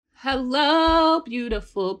Hello,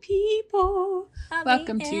 beautiful people.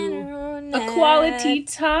 Welcome to Equality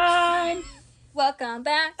Time. Welcome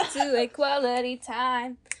back to Equality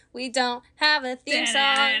Time. We don't have a theme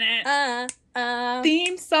song.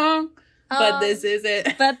 Theme song. But this is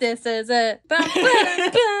it. But this is it.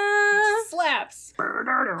 Slaps.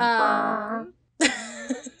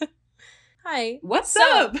 Hi. What's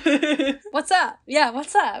up? What's up? Yeah,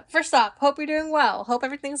 what's up? First off, hope you're doing well. Hope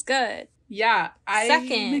everything's good. Yeah,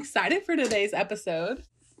 I'm excited for today's episode.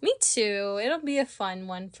 Me too. It'll be a fun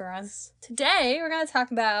one for us. Today, we're going to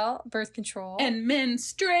talk about birth control. And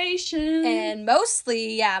menstruation. And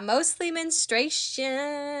mostly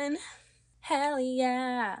menstruation. Hell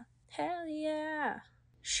yeah. Hell yeah.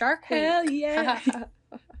 Shark Week. Hell yeah.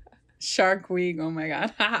 Shark Week. Oh my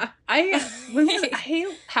god. I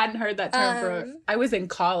hadn't heard that term I was in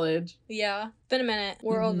college. Yeah. Been a minute.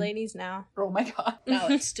 We're old ladies now. Oh my god. Now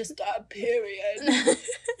it's just a period.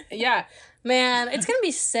 Yeah. Man, it's gonna be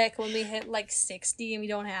sick when we hit like 60 and we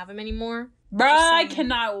don't have them anymore. Bruh, I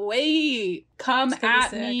cannot wait. Come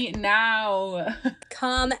at me now.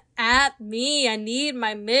 Come at me. I need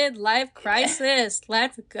my midlife crisis.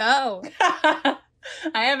 Let's go.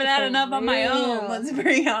 I haven't had enough on my own. Let's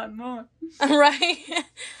bring on more. Right?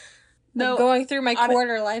 No, I'm going through my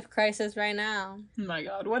quarter life crisis right now. Oh my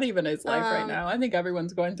god, what even is life right now? I think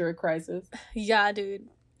everyone's going through a crisis. Yeah, dude.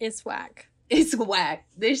 It's whack. It's whack.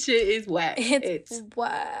 This shit is whack. It's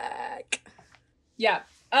whack. Yeah.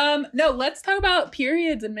 No, let's talk about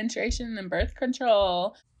periods and menstruation and birth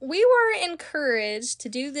control. We were encouraged to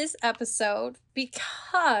do this episode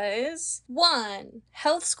because, one,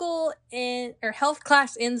 health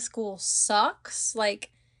class in school sucks. Like,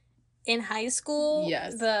 in high school,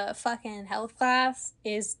 yes, the fucking health class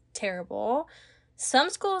is terrible. Some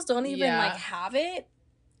schools don't even, have it.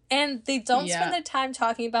 And they don't spend their time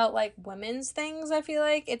talking about, women's things, I feel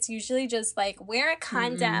like. It's usually just, wear a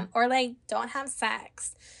condom or, don't have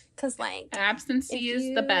sex. Because, abstinency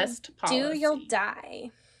is the best policy. You'll die.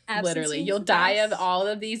 Literally, you'll die of all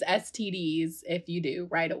of these STDs if you do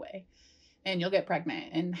right away. And you'll get pregnant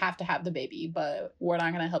and have to have the baby, but we're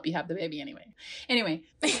not going to help you have the baby anyway. Anyway,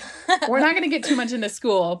 we're not going to get too much into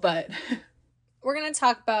school, but... We're going to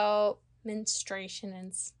talk about menstruation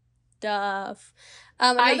and stuff.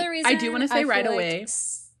 Another reason... I do want to say right away...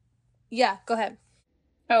 Yeah, go ahead.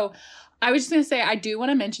 Oh, I was just going to say, I do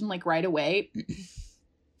want to mention, right away,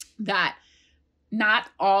 that not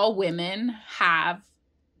all women have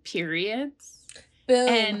periods. Boom.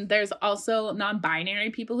 And there's also non-binary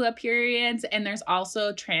people who have periods, and there's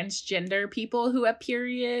also transgender people who have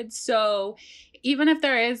periods. So even if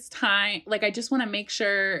there is time, I just want to make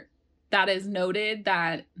sure that is noted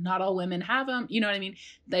that not all women have them. You know what I mean?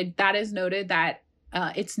 That is noted that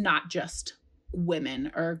it's not just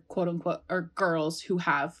women or quote unquote or girls who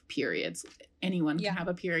have periods. Anyone can have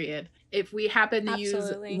a period. If we happen to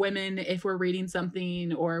use women, if we're reading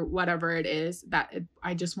something or whatever it is,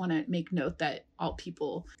 I just want to make note that all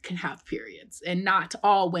people can have periods and not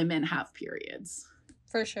all women have periods.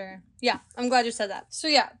 For sure. Yeah, I'm glad you said that. So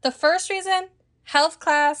yeah, the first reason, health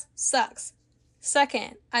class sucks.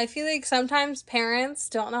 Second, I feel like sometimes parents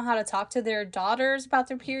don't know how to talk to their daughters about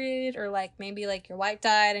their period, or maybe your wife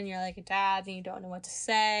died and you're a dad and you don't know what to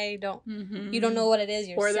say. You don't know what it is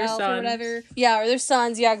yourself or whatever. Yeah, or their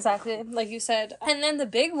sons. Yeah, exactly. Like you said. And then the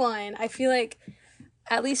big one, I feel like,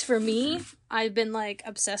 at least for me, I've been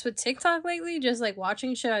obsessed with TikTok lately, just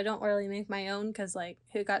watching shit I don't really make my own because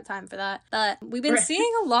who got time for that? But we've been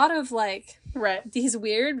seeing a lot of these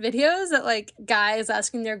weird videos that guys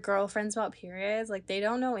asking their girlfriends about periods, they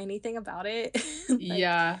don't know anything about it.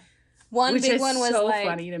 Yeah. One big one was so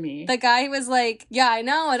funny to me. The guy was yeah, I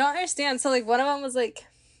know, I don't understand. So one of them was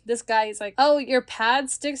this guy, he's oh, your pad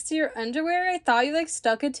sticks to your underwear? I thought you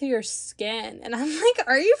stuck it to your skin. And I'm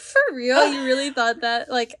are you for real? You really thought that?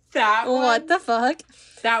 That one, what the fuck?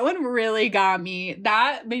 That one really got me.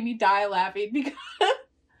 That made me die laughing because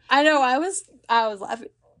I know, I was laughing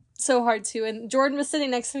so hard too. And Jordan was sitting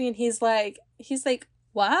next to me and he's like,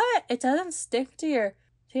 what? It doesn't stick to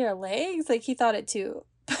your legs? He thought it too.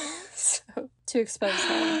 So, to expose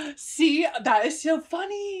him. See, that is so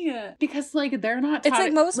funny because they're not taught,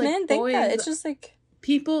 it's most men think that it's just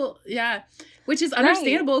people, yeah, which is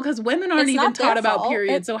understandable because women aren't even taught about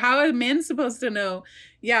periods. So how are men supposed to know?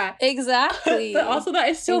 Yeah, exactly. But also that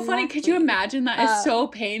is so funny. Could you imagine that is so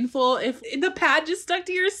painful if the pad just stuck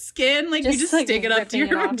to your skin? You just stick it up to your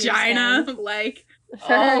vagina,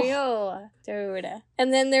 For real, dude.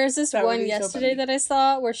 And then there's this one yesterday that I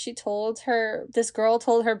saw where this girl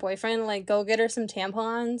told her boyfriend, go get her some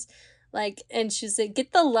tampons. Like, and she's like,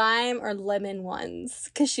 get the lime or lemon ones.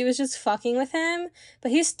 Because she was just fucking with him.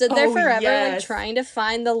 But he stood there forever, like, trying to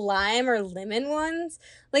find the lime or lemon ones.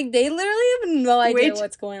 Like, they literally have no idea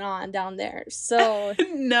what's going on down there. So.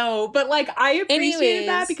 No, but, like, I appreciated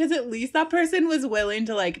that because at least that person was willing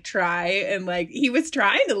to, like, try. And, like, he was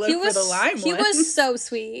trying to look for the lime ones. He was so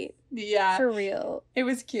sweet. Yeah. For real. It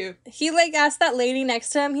was cute. He, like, asked that lady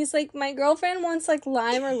next to him. He's like, my girlfriend wants, like,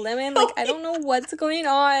 lime or lemon. Like, I don't know what's going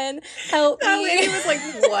on. Help me. That lady was like,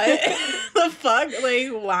 what the fuck?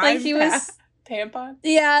 Like, lime like he was tampon?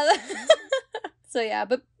 Yeah. So, yeah.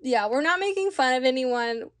 But, yeah, we're not making fun of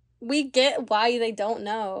anyone. We get why they don't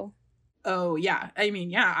know. Oh, yeah. I mean,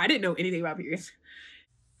 yeah, I didn't know anything about periods.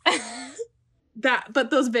 But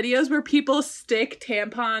those videos where people stick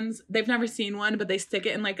tampons, they've never seen one, but they stick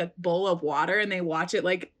it in like a bowl of water and they watch it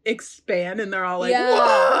like expand and they're all like,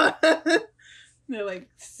 whoa! They're like,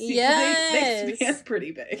 they expand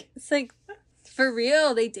pretty big. It's like, for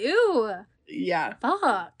real, they do. Yeah.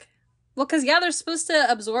 Fuck. Well, because, yeah, they're supposed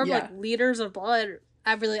to absorb like liters of blood.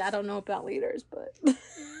 I don't know about liters, but.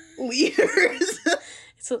 Liters?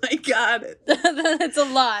 Oh my God. It's a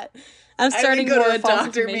lot. I'm starting to go to a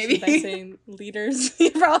doctor, maybe. By saying liters.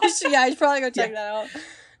 You probably should. Yeah, I should probably go check that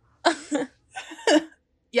out.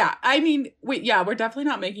 Yeah, I mean, we're definitely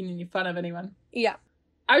not making any fun of anyone. Yeah.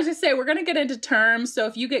 I was just saying, we're going to get into terms, so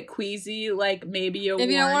if you get queasy, like, maybe a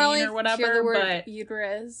warning or whatever, hear the word but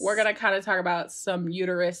uterus. We're going to kind of talk about some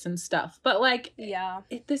uterus and stuff. But, like, yeah,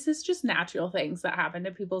 this is just natural things that happen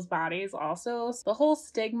to people's bodies also. So the whole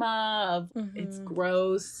stigma of it's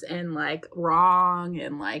gross and, like, wrong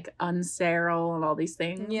and, like, unsterile and all these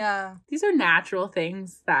things. Yeah. These are natural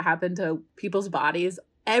things that happen to people's bodies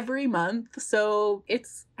every month. So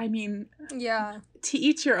it's, I mean, yeah, to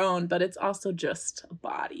each your own, but it's also just a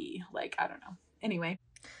body. Like, I don't know. Anyway.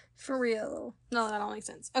 For real. No, that all makes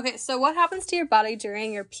sense. Okay, so what happens to your body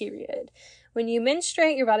during your period? When you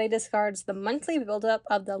menstruate, your body discards the monthly buildup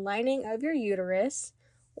of the lining of your uterus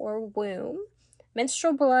or womb.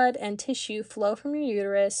 Menstrual blood and tissue flow from your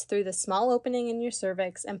uterus through the small opening in your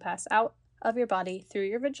cervix and pass out of your body through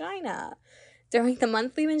your vagina. During the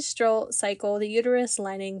monthly menstrual cycle, the uterus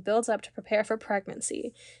lining builds up to prepare for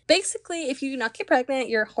pregnancy. Basically, if you do not get pregnant,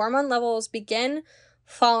 your hormone levels begin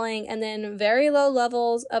falling, and then very low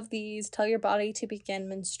levels of these tell your body to begin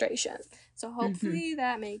menstruation. So hopefully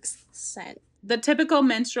that makes sense. The typical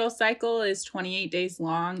menstrual cycle is 28 days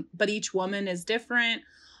long, but each woman is different.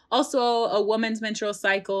 Also, a woman's menstrual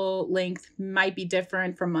cycle length might be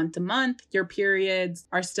different from month to month. Your periods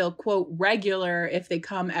are still, quote, regular if they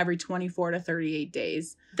come every 24 to 38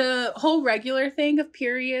 days. The whole regular thing of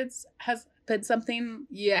periods has been something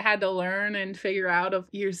you had to learn and figure out. Of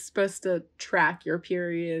you're supposed to track your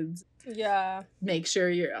periods. Yeah. Make sure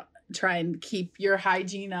you're trying to keep your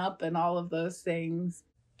hygiene up and all of those things.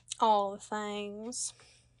 All the things.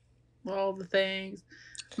 All the things.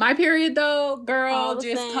 My period, though, girl,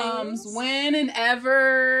 just comes when and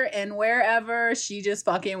ever and wherever she just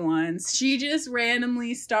fucking wants. She just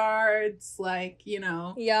randomly starts, like, you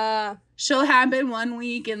know. Yeah. She'll happen 1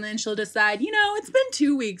 week and then she'll decide, you know, it's been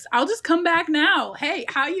 2 weeks. I'll just come back now. Hey,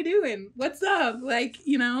 how you doing? What's up? Like,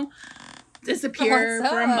 you know, disappear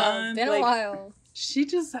for a month. Been like, a while. She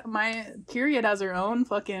just, my period has her own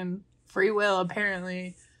fucking free will,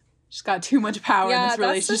 apparently. She's got too much power in this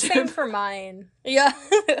relationship. Yeah, that's the same for mine. Yeah.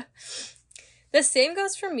 The same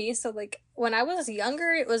goes for me. So, like, when I was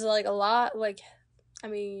younger, it was, like, a lot, like, I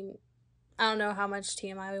mean, I don't know how much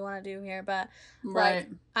TMI we want to do here, but,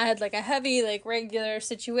 like, I had, like, a heavy, like, regular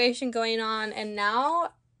situation going on, and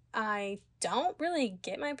now I don't really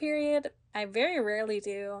get my period. I very rarely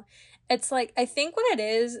do. It's, like, I think what it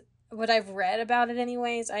is, what I've read about it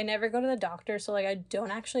anyways, I never go to the doctor, so, like, I don't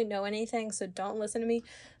actually know anything, so don't listen to me,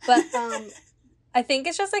 but, I think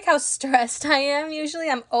it's just, like, how stressed I am usually.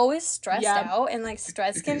 I'm always stressed out, and, like,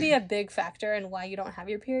 stress can be a big factor in why you don't have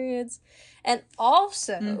your periods, and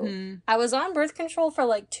also, I was on birth control for,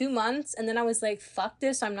 like, 2 months, and then I was like, fuck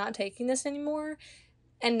this, I'm not taking this anymore,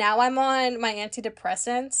 and now I'm on my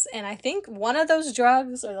antidepressants, and I think one of those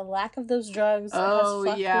drugs, or the lack of those drugs, has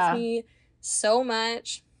fucked with me so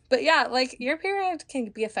much. But yeah, like, your period can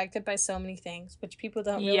be affected by so many things, which people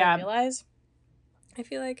don't really realize, I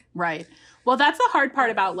feel like. Right. Well, that's the hard part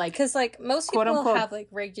about, like... Because, like, most people unquote, have, like,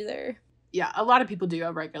 regular... Yeah, a lot of people do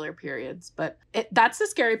have regular periods, but that's the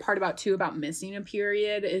scary part about missing a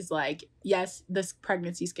period is, like, yes, this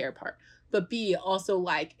pregnancy scare part, but B, also,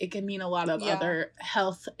 like, it can mean a lot of other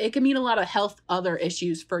health... It can mean a lot of health other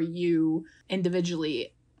issues for you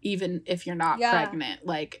individually, even if you're not pregnant.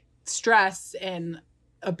 Like, stress and...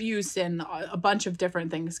 abuse and a bunch of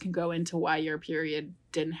different things can go into why your period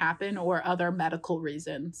didn't happen, or other medical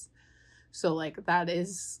reasons. So like that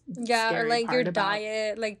is or like your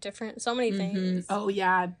diet, like different, so many things. Oh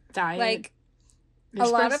yeah, diet. Like a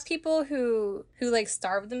lot of people who like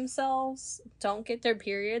starve themselves don't get their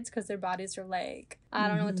periods because their bodies are like, I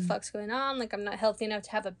don't know what the fuck's going on. Like, I'm not healthy enough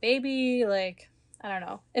to have a baby. Like, I don't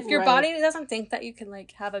know. If your body doesn't think that you can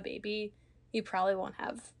like have a baby, you probably won't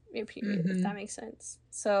have your period, if that makes sense.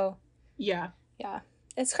 So yeah,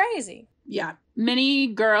 it's crazy. Yeah, many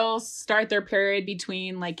girls start their period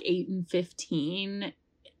between like 8 and 15.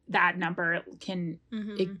 That number can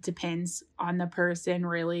it depends on the person,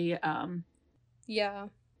 really. Yeah.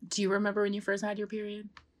 Do you remember when you first had your period?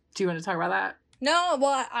 Do you want to talk about that? No,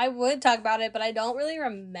 well, I would talk about it, but I don't really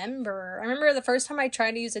remember. I remember the first time I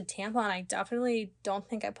tried to use a tampon, I definitely don't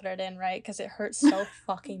think I put it in right because it hurt so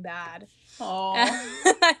fucking bad. Oh.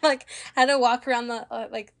 I like had to walk around the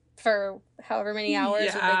like for however many hours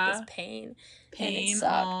with like this pain. And it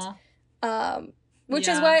sucked. Which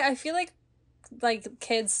is why I feel like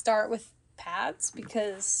kids start with pads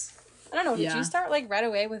because I don't know. Did you start like right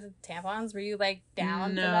away with tampons? Were you like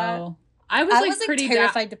down for that? I was pretty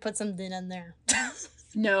terrified to put something in there.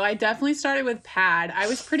 No, I definitely started with pad. I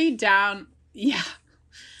was pretty down. Yeah.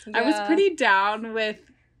 I was pretty down with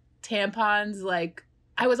tampons. Like,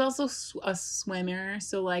 I was also a swimmer.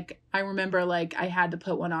 So, like, I remember, like, I had to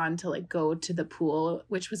put one on to, like, go to the pool,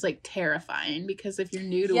 which was, like, terrifying. Because if you're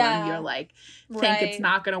new to one, you're, like, think it's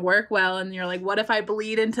not going to work well. And you're like, what if I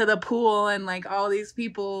bleed into the pool? And, like, all these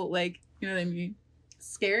people, like, you know what I mean?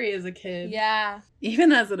 Scary as a kid. Yeah.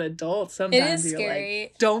 Even as an adult, sometimes you're scary.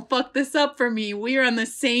 Like, don't fuck this up for me. We're on the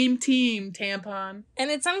same team, tampon. And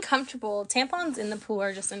it's uncomfortable. Tampons in the pool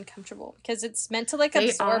are just uncomfortable because it's meant to like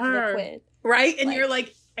absorb liquid. Right? And like, you're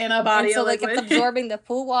like in a body of liquid. Like it's absorbing the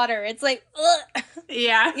pool water. It's like, ugh.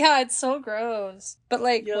 Yeah. Yeah, it's so gross. But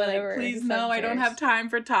like, you're whatever. Like, please no, I don't have time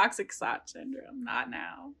for toxic shock syndrome. Not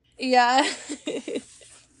now. Yeah.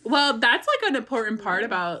 Well, that's like an important part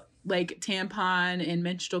about like tampon and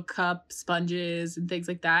menstrual cup sponges and things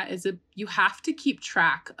like that is that you have to keep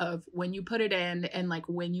track of when you put it in and like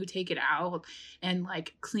when you take it out and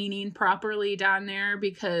like cleaning properly down there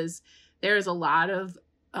because there's a lot of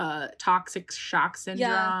toxic shock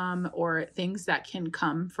syndrome or things that can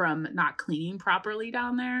come from not cleaning properly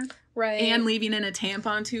down there. Right. And leaving in a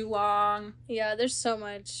tampon too long. Yeah, there's so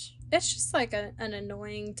much. It's just like an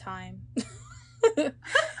annoying time.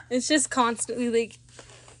 It's just constantly like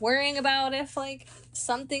worrying about if like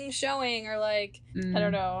something's showing or like I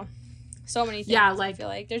don't know, so many things. Yeah, like I feel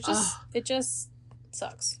like there's just it just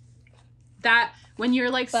sucks. That when you're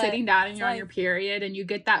like sitting down and you're on your period and you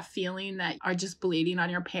get that feeling that are just bleeding on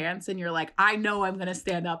your pants and you're like, I know I'm gonna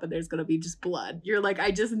stand up and there's gonna be just blood. You're like, I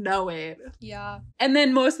just know it. Yeah. And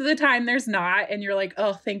then most of the time there's not, and you're like,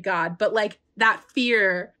 oh, thank God. But like that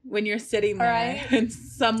fear when you're sitting there in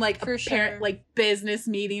some like apparent like business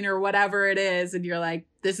meeting or whatever it is, and you're like,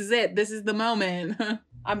 this is it. This is the moment.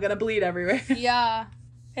 I'm gonna bleed everywhere. Yeah.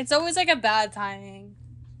 It's always like a bad timing.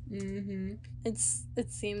 Mm-hmm.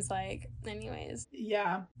 It seems like, anyways.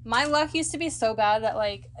 Yeah. My luck used to be so bad that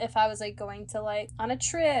like if I was like going to like on a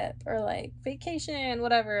trip or like vacation,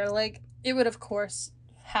 whatever, like it would of course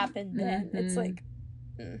happen then. It's like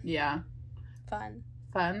yeah. Fun.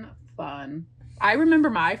 I remember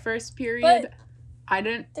my first period.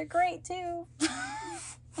 But they're great too.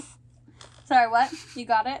 Sorry, what? You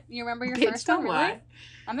got it? You remember your first one? Really?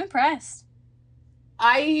 I'm impressed.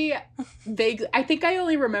 I think I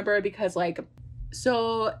only remember it because like,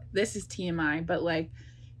 so this is TMI, but like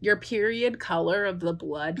your period color of the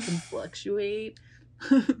blood can fluctuate.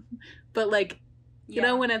 But like, you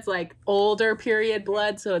know, when it's like older period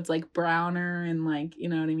blood, so it's like browner and like, you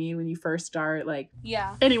know what I mean? When you first start, like,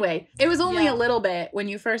 yeah. Anyway, it was only a little bit when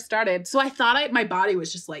you first started. So I thought my body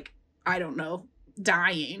was just like, I don't know,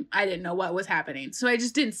 dying. I didn't know what was happening. So I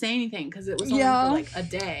just didn't say anything because it was only for like a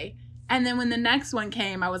day. And then when the next one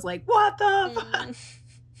came, I was like, what the fuck?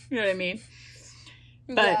 You know what I mean?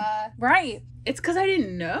 But right. It's because I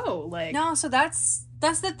didn't know. Like, no, so that's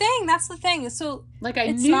the thing. That's the thing. So like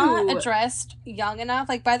it's not addressed young enough.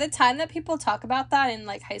 Like by the time that people talk about that in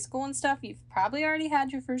like high school and stuff, you've probably already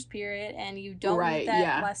had your first period and you don't need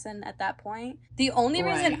that lesson at that point. The only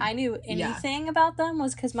reason I knew anything about them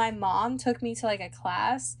was because my mom took me to like a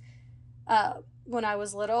class when I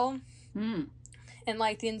was little. And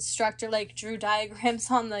like the instructor like drew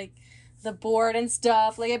diagrams on like the board and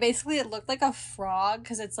stuff. Like it looked like a frog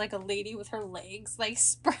because it's like a lady with her legs like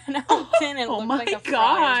spread open and it looked like a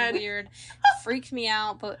frog. It was weird. Freaked me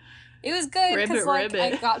out, but It was good because, like, I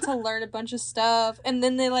ribbit. got to learn a bunch of stuff. And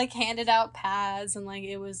then they, like, handed out pads and, like,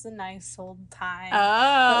 it was a nice old time. But,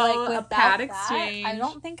 like, Oh, a without pad that, exchange. I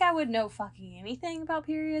don't think I would know fucking anything about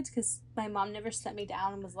periods because my mom never set me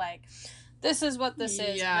down and was like, this is what this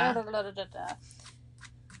is. Yeah. Blah, blah, blah, blah, blah.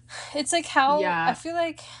 It's like how, Yeah. I feel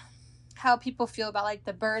like how people feel about, like,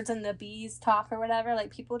 the birds and the bees talk or whatever. Like,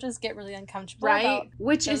 people just get really uncomfortable Right? about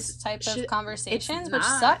Which those is type of conversations, which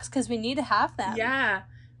not. sucks because we need to have them. Yeah.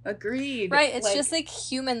 Agreed. Right, it's Like, just like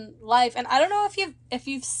human life. And I don't know if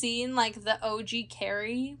you've seen like the OG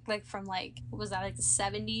Carrie, like from like what was that, like the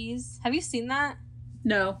 70s? Have you seen that?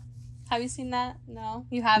 no. Have you seen that? No?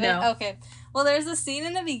 You haven't? No. Okay. Well, there's a scene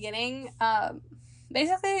in the beginning.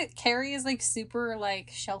 Basically Carrie is like super like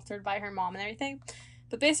sheltered by her mom and everything.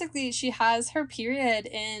 But basically she has her period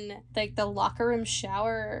in like the locker room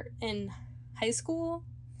shower in high school.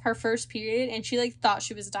 Her first period, and she like thought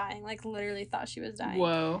she was dying, like literally thought she was dying.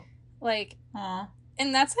 Whoa. Like, Aw.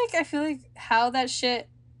 and that's like I feel like how that shit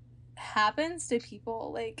happens to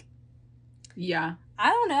people. Like, Yeah. I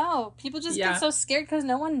don't know, people just Yeah. get so scared because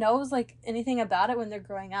no one knows like anything about it when they're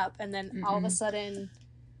growing up, and then all of a sudden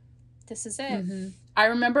this is it. Mm-hmm. I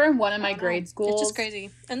remember in one of I my don't know. grade schools. It's just crazy,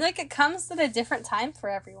 and like it comes at a different time for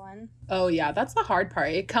everyone. Oh yeah, that's the hard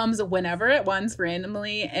part. It comes whenever it wants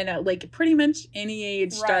randomly and at like pretty much any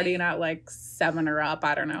age, starting Right. at like 7 or up.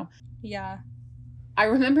 I don't know. Yeah. I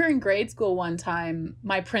remember in grade school one time,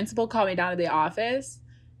 my principal called me down to the office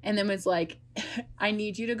and then was like, I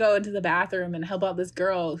need you to go into the bathroom and help out this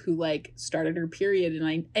girl who like started her period,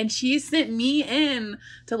 and she sent me in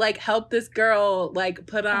to like help this girl like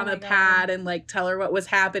put on my a God. pad and like tell her what was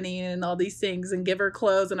happening and all these things and give her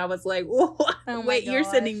clothes. And I was like, what? Oh my Wait, you're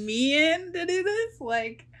gosh. sending me in to do this?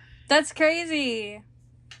 Like, That's crazy.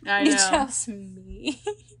 I You know. chose me.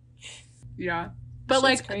 Yeah. But Shit's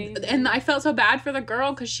like, crazy. and I felt so bad for the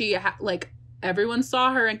girl because she like everyone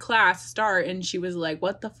saw her in class start and she was like,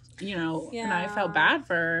 what the, and I felt Yeah. bad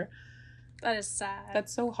for her. That is sad.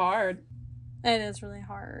 That's so hard. It is really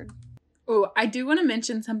hard. Oh, I do want to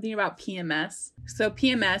mention something about PMS. So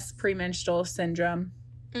PMS, premenstrual syndrome,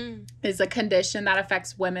 is a condition that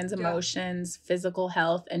affects women's Yeah. emotions, physical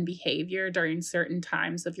health, and behavior during certain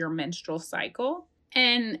times of your menstrual cycle.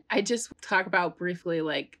 And I just talk about briefly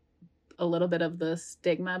like a little bit of the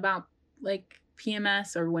stigma about like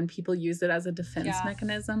PMS, or when people use it as a defense Yeah.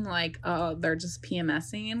 mechanism, like, oh, they're just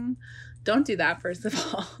PMSing. Don't do that, first of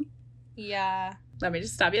all. Yeah. Let me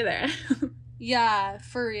just stop you there. Yeah,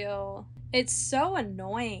 for real. It's so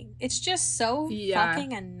annoying. It's just so Yeah.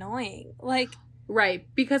 fucking annoying. Like, Right.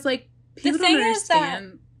 Because like people thing don't is that-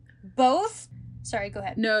 understand. both. Sorry, go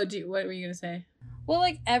ahead. No, what were you going to say? Well,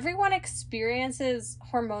 like, everyone experiences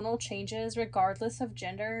hormonal changes regardless of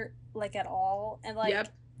gender, like, at all. And, like, Yep.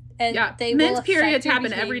 and Yeah. they Men's will affect periods your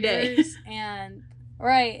happen every day. behaviors. And,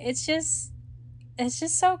 right. It's just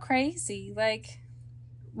so crazy. Like,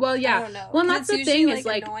 Well, I yeah. don't know. Well, and 'Cause that's the it's thing usually, is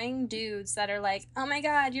like, annoying dudes that are like, oh my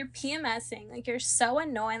God, you're PMSing. Like, you're so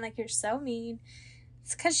annoying. Like, you're so mean.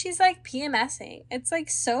 It's because she's like PMSing. It's like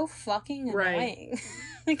so fucking Right. annoying.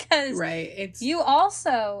 Because right. It's you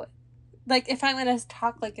also, like, if I'm going to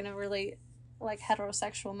talk like in a really like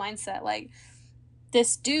heterosexual mindset, like,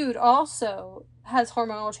 this dude also has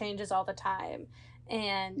hormonal changes all the time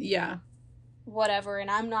and yeah. whatever. And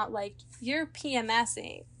I'm not like, you're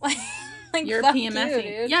PMSing. Like, You're fuck PMSing. you,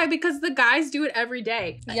 dude. Yeah, because the guys do it every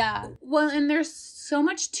day. Yeah. Well, and there's so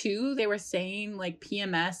much too. They were saying like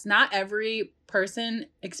PMS. Not every person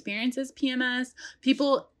experiences PMS.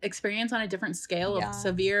 People experience on a different scale Yeah. of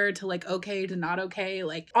severe to like okay to not okay.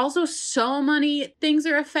 Like also so many things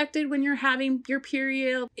are affected when you're having your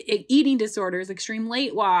period. Eating disorders, extreme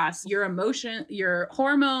weight loss, your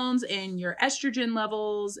hormones and your estrogen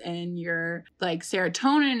levels and your like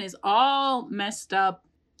serotonin is all messed up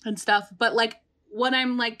and stuff. But like what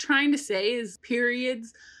I'm like trying to say is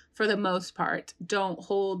periods for the most part don't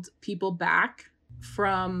hold people back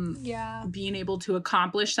from Yeah. being able to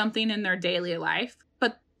accomplish something in their daily life.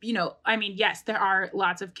 But I mean, yes, there are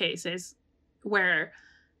lots of cases where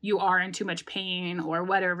you are in too much pain or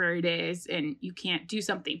whatever it is and you can't do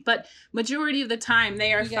something, but majority of the time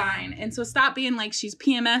they are Yeah. fine. And so stop being like she's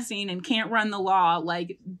PMSing and can't run the law.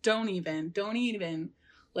 Like don't even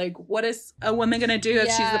like, what is a woman gonna do if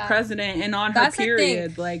she's the Yeah. president and on That's her the thing.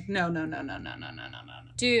 period? Like, no.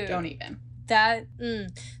 Dude. Don't even.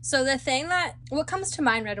 So the thing what comes to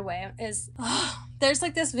mind right away is there's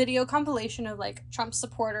like this video compilation of like Trump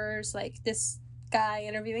supporters, like this guy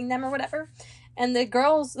interviewing them or whatever, and the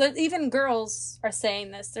girls, even girls are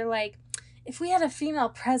saying this. They're like, if we had a female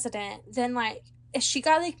president, then like if she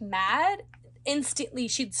got like mad instantly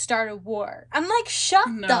she'd start a war. I'm like, shut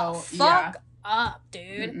the fuck up,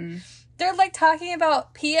 dude. Mm-mm. They're like talking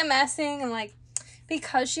about PMSing and like,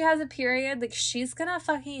 because she has a period, like she's gonna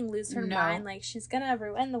fucking lose her mind. Like she's gonna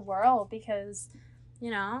ruin the world because,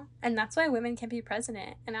 you know, and that's why women can't be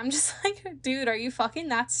president. And I'm just like, dude, are you fucking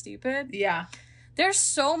that stupid? Yeah. There's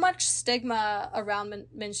so much stigma around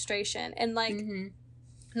menstruation and like,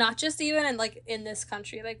 not just even in like in this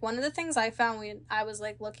country. Like one of the things I found when I was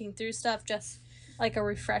like looking through stuff, just like a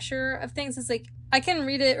refresher of things, is like, I can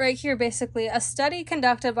read it right here. Basically, a study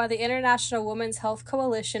conducted by the International Women's Health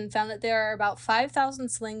Coalition found that there are about 5,000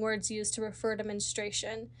 slang words used to refer to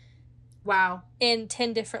menstruation. Wow. In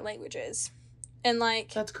 10 different languages. And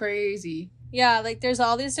like, that's crazy. Yeah, like there's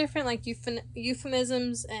all these different like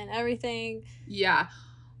euphemisms and everything. Yeah.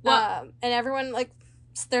 Well, and everyone like,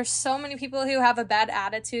 there's so many people who have a bad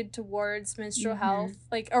attitude towards menstrual health,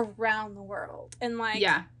 like around the world. And like,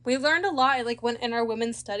 we learned a lot like when in our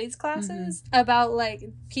women's studies classes about like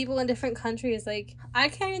people in different countries. Like I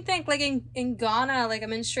can't even think, like in Ghana, like a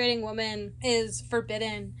menstruating woman is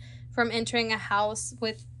forbidden from entering a house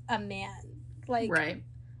with a man. Like,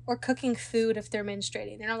 or cooking food if they're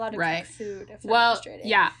menstruating. They're not allowed to cook food if they're menstruating.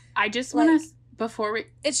 Yeah, I just want to, before we...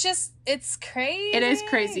 It's crazy. It is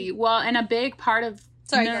crazy. Well, and a big part of...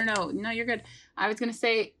 Sorry, no, you're good. I was going to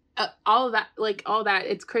say, all of that,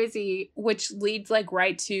 it's crazy, which leads, like,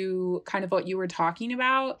 right to kind of what you were talking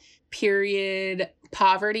about. Period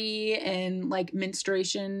poverty and, like,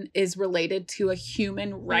 menstruation is related to a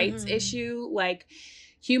human rights issue. Like...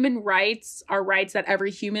 Human rights are rights that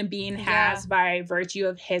every human being has by virtue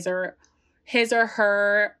of his or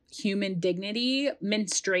her human dignity.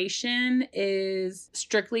 Menstruation is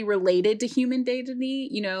strictly related to human dignity.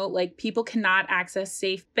 You know, like people cannot access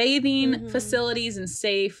safe bathing facilities and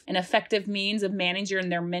safe and effective means of managing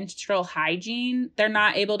their menstrual hygiene. They're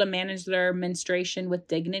not able to manage their menstruation with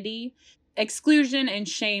dignity. Exclusion and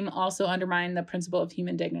shame also undermine the principle of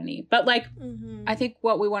human dignity. But like, I think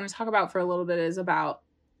what we want to talk about for a little bit is about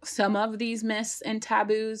some of these myths and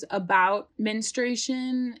taboos about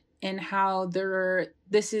menstruation and how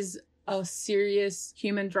this is a serious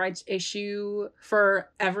human rights issue for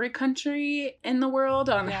every country in the world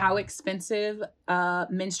on how expensive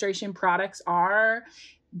menstruation products are.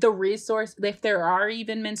 The resource, if there are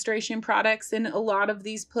even menstruation products in a lot of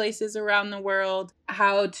these places around the world,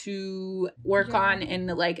 how to work on and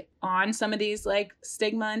like on some of these like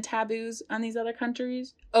stigma and taboos on these other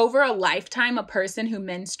countries. Over a lifetime, a person who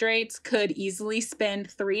menstruates could easily spend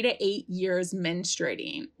 3 to 8 years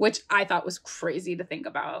menstruating, which I thought was crazy to think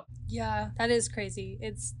about. Yeah, that is crazy.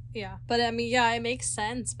 But I mean, it makes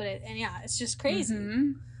sense, but it's just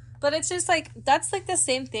crazy. But it's just like, that's like the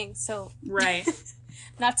same thing. So right.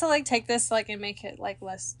 Not to like take this like and make it like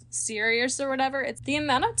less serious or whatever. It's the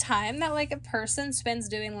amount of time that like a person spends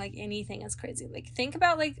doing like anything is crazy. Like think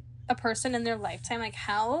about like a person in their lifetime. Like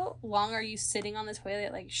how long are you sitting on the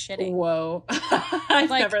toilet like shitting? Whoa. I've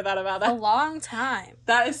never thought about that. A long time.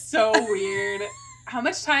 That is so weird. How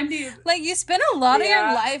much time do you... Like you spend a lot of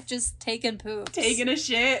your life just taking poops. Taking a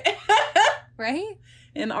shit. Right?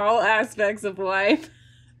 In all aspects of life.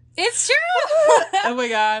 It's true. Oh my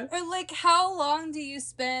god. Or like how long do you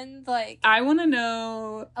spend like... I want to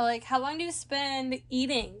know... Like how long do you spend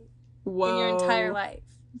eating in Whoa. your entire life?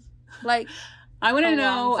 Like... I want to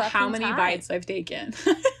know how many bites I've taken.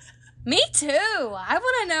 Me too. I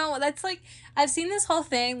want to know. That's like... I've seen this whole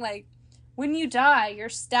thing like when you die, your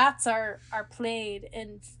stats are played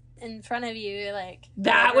in front of you, like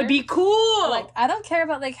that would be cool. Like I don't care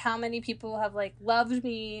about like how many people have like loved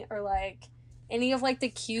me or like any of like the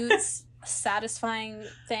cute satisfying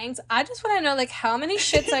things. I just want to know like how many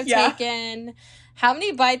shits I've taken, how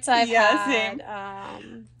many bites I've had,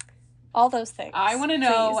 all those things. I want to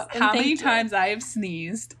know how many times I have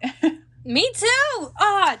sneezed. Me too.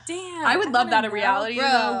 Ah, damn. I would love that in reality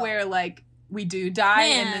though, where like we do die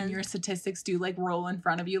and then your statistics do like roll in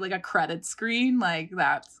front of you like a credit screen. Like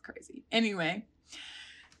that's crazy. Anyway,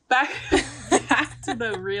 back to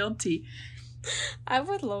the real tea. I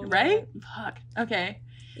would love that. Right? Fuck. Okay.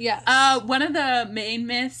 Yeah. One of the main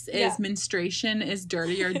myths is menstruation is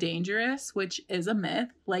dirty or dangerous, which is a myth.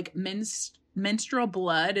 Like menstrual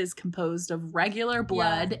blood is composed of regular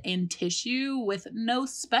blood and tissue with no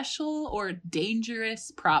special or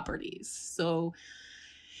dangerous properties. So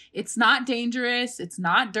it's not dangerous. It's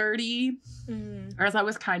not dirty, or as I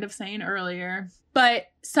was kind of saying earlier. But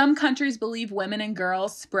some countries believe women and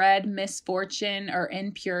girls spread misfortune or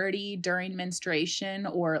impurity during menstruation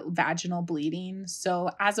or vaginal bleeding. So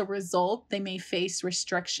as a result, they may face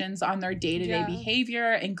restrictions on their day-to-day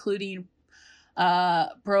behavior, including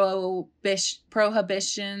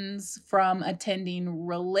prohibitions from attending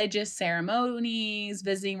religious ceremonies,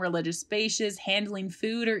 visiting religious spaces, handling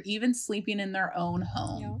food, or even sleeping in their own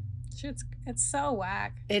home. It's so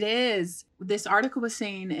whack. It is. This article was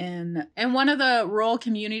saying in one of the rural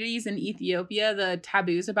communities in Ethiopia, the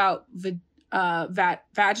taboos about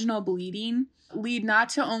vaginal bleeding lead not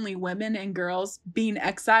to only women and girls being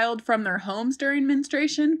exiled from their homes during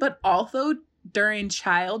menstruation, but also during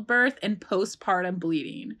childbirth and postpartum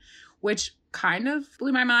bleeding, which kind of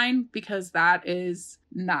blew my mind because that is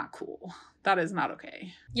not cool. That is not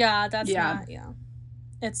okay. Yeah, not,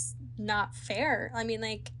 it's not fair. I mean,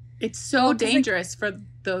 like, it's so dangerous for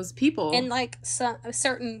those people. In, like, some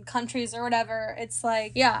certain countries or whatever, it's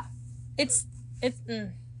like, Yeah,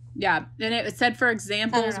 and it said, for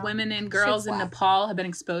examples, women and girls in Nepal have been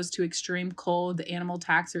exposed to extreme cold, animal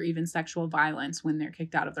attacks, or even sexual violence when they're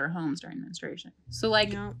kicked out of their homes during menstruation. So,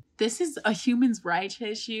 like, this is a human rights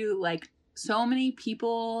issue. Like, so many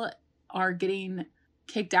people are getting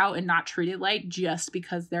kicked out and not treated like just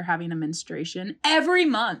because they're having a menstruation every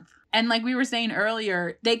month. And like we were saying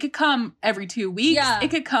earlier, they could come every 2 weeks. Yeah. It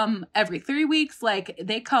could come every 3 weeks. Like,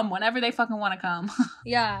 they come whenever they fucking want to come.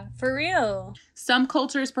 Yeah, for real. Some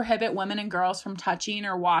cultures prohibit women and girls from touching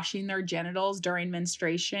or washing their genitals during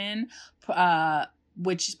menstruation,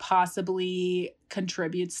 which possibly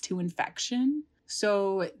contributes to infection.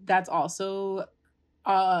 So that's also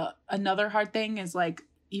another hard thing is, like,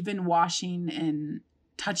 even washing and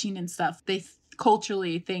touching and stuff. They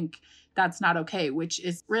culturally think that's not okay, which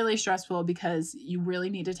is really stressful because you really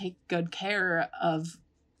need to take good care of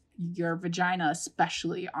your vagina,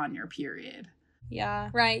 especially on your period. Yeah,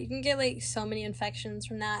 right. You can get, like, so many infections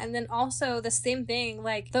from that. And then also the same thing,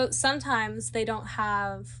 like, sometimes they don't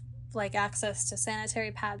have, like, access to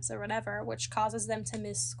sanitary pads or whatever, which causes them to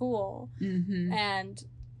miss school. Mm-hmm. And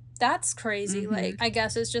that's crazy. Mm-hmm. Like, I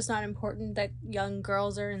guess it's just not important that young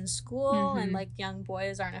girls are in school mm-hmm. and, like, young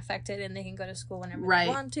boys aren't affected and they can go to school whenever they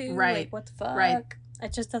want to. Right. Like, what the fuck? Right.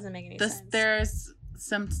 It just doesn't make any sense. There's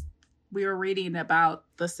we were reading about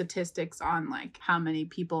the statistics on, like, how many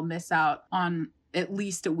people miss out on at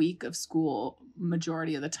least a week of school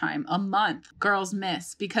majority of the time. A month girls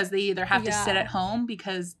miss because they either have to sit at home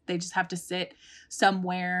because they just have to sit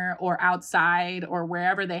somewhere or outside or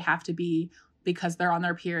wherever they have to be because they're on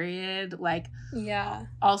their period. Like,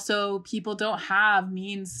 also people don't have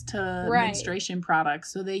means to menstruation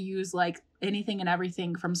products, so they use, like, anything and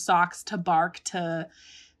everything from socks to bark to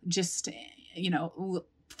just,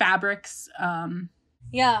 fabrics.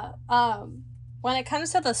 When it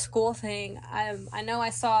comes to the school thing, I know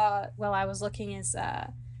I saw while I was looking is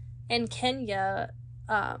in Kenya,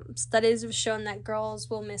 studies have shown that girls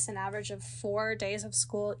will miss an average of 4 days of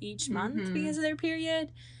school each month mm-hmm. because of their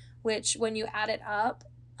period, which when you add it up,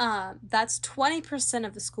 that's 20%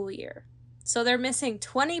 of the school year. So they're missing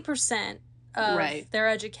 20% of their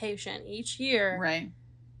education each year. Right.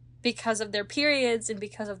 Because of their periods and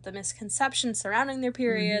because of the misconceptions surrounding their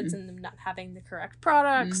periods mm-hmm. and them not having the correct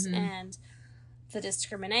products mm-hmm. and the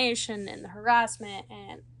discrimination and the harassment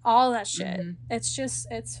and all that shit.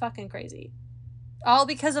 Mm-hmm. It's fucking crazy. All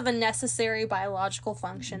because of a necessary biological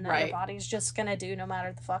function that your body's just gonna do no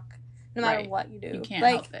matter what you do. You can't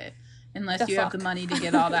help it. Unless you have the money to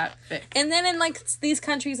get all that fixed. And then in, like, these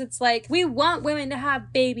countries, it's like, we want women to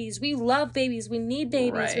have babies. We love babies. We need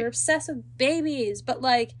babies. Right. We're obsessed with babies. But,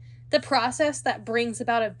 like, the process that brings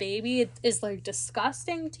about a baby is, like,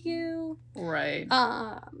 disgusting to you. Right.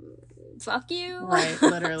 Fuck you. Right,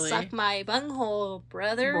 literally. Suck my bunghole,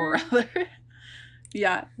 brother.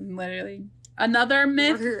 Yeah, literally. Another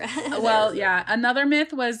myth, another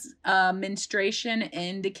myth was menstruation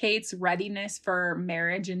indicates readiness for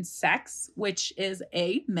marriage and sex, which is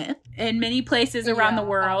a myth. In many places around the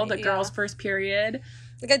world, a girl's first period,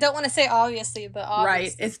 like, I don't want to say obviously, but obviously.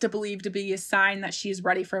 Right, it's believed to be a sign that she's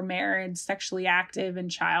ready for marriage, sexually active,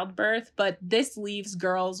 and childbirth. But this leaves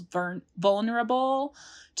girls vulnerable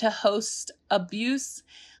to host abuse,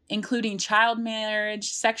 including child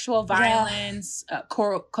marriage, sexual violence,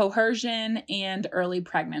 coercion, and early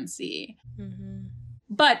pregnancy. Mm-hmm.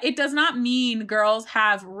 But it does not mean girls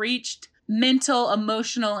have reached mental,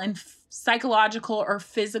 emotional, and psychological or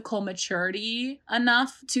physical maturity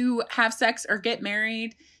enough to have sex or get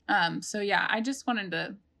married. I just wanted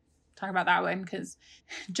to talk about that one because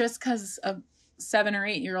just because a 7 or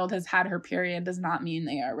 8 year old has had her period does not mean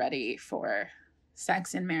they are ready for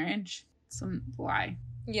sex and marriage. It's a lie.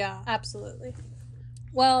 Yeah, absolutely.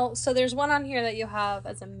 Well, so there's one on here that you have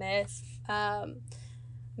as a myth.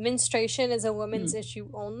 Menstruation is a woman's issue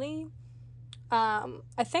only.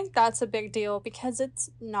 I think that's a big deal because it's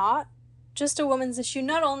not. just a woman's issue,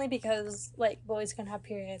 not only because, like, boys can have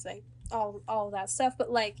periods, like, all of that stuff,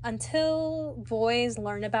 but, like, until boys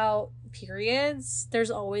learn about periods,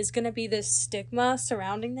 there's always going to be this stigma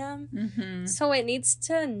surrounding them. Mm-hmm. So it needs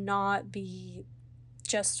to not be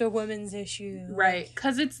just a woman's issue. Right,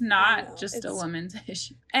 because it's not just a woman's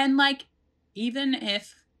issue. And, like, even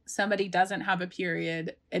if somebody doesn't have a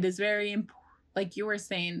period, it is very important, like you were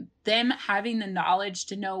saying, them having the knowledge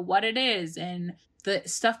to know what it is and the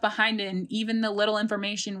stuff behind it, and even the little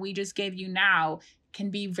information we just gave you now can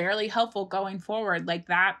be very helpful going forward. Like,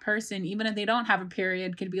 that person, even if they don't have a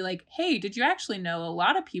period, could be like, hey, did you actually know a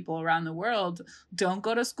lot of people around the world don't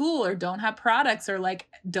go to school or don't have products or, like,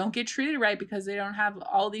 don't get treated right because they don't have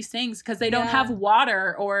all these things, because they don't have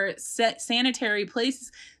water or sanitary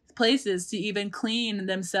places to even clean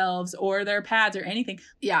themselves or their pads or anything.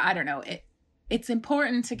 Yeah, I don't know. It's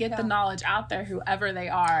important to get the knowledge out there, whoever they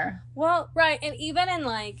are. Well, right. And even in,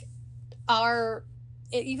 like,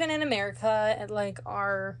 even in America, at, like,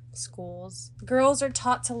 our schools, girls are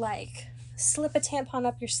taught to, like, slip a tampon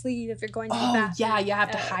up your sleeve if you're going to the bathroom. Yeah, you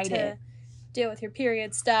have to hide it. Deal with your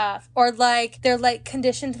period stuff. Or, like, they're, like,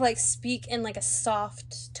 conditioned to, like, speak in, like, a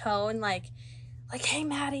soft tone, like, hey,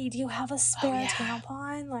 Maddie, do you have a spare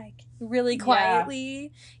tampon? Like, really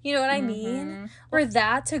quietly. You know what I mean? For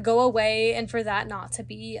that to go away and for that not to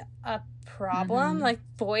be a problem, like,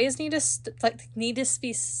 boys need to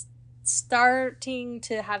be starting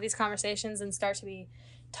to have these conversations and start to be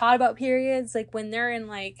taught about periods, like, when they're in,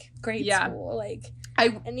 like, grade school. Like,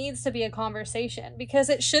 it needs to be a conversation, because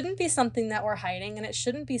it shouldn't be something that we're hiding, and it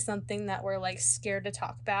shouldn't be something that we're, like, scared to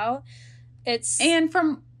talk about.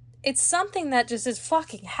 It's something that just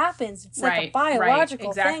fucking happens. It's like a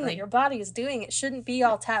biological thing that your body is doing. It shouldn't be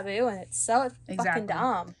all taboo, and it's so fucking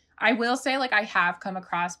dumb. I will say, like, I have come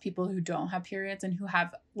across people who don't have periods and who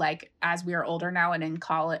have, like, as we are older now and in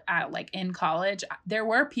college, there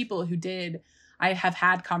were people who I have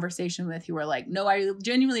had conversation with who were like, no, I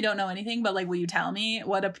genuinely don't know anything, but, like, will you tell me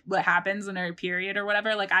what happens in a period or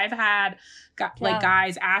whatever? Like, I've had like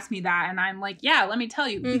guys ask me that, and I'm like, yeah, let me tell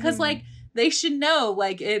you, because, like, they should know,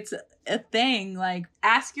 like, it's a thing. Like,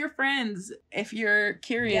 ask your friends if you're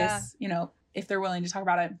curious, you know, if they're willing to talk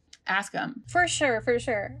about it, ask them. For sure.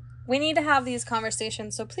 We need to have these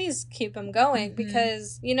conversations, so please keep them going,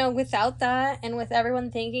 because, you know, without that, and with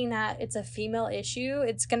everyone thinking that it's a female issue,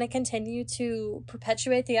 it's going to continue to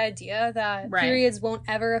perpetuate the idea that periods won't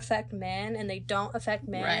ever affect men, and they don't affect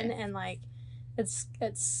men, and, like,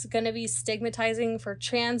 it's going to be stigmatizing for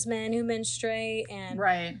trans men who menstruate, and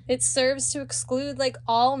it serves to exclude, like,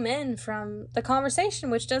 all men from the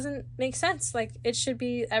conversation, which doesn't make sense. Like, it should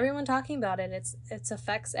be everyone talking about it. It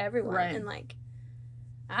affects everyone, and, like,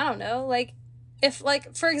 I don't know, like, if,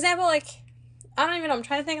 like, for example, like, I don't even know, I'm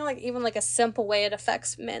trying to think of, like, even, like, a simple way it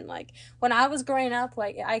affects men. Like, when I was growing up,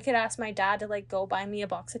 like, I could ask my dad to, like, go buy me a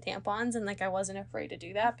box of tampons, and, like, I wasn't afraid to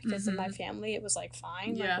do that, because in my family, it was, like,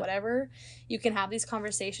 fine, like, whatever. You can have these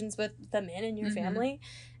conversations with the men in your family,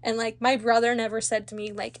 and, like, my brother never said to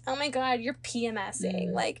me, like, oh my god, you're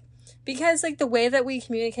PMSing, like, because, like, the way that we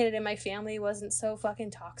communicated in my family wasn't so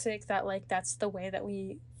fucking toxic that, like, that's the way that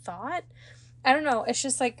we thought. I don't know. It's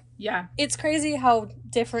just, like, it's crazy how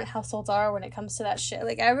different households are when it comes to that shit.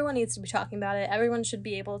 Like, everyone needs to be talking about it. Everyone should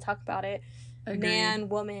be able to talk about it. Agreed. Man,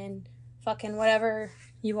 woman, fucking whatever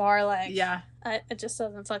you are, like. Yeah. It just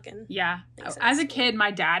doesn't fucking make sense. As a kid,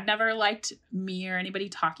 my dad never liked me or anybody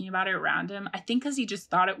talking about it around him. I think because he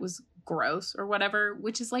just thought it was gross or whatever,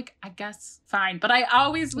 which is, like, I guess fine, but I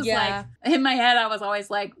always was like, in my head I was always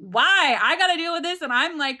like, why I gotta deal with this and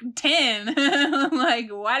I'm, like, 10. Like,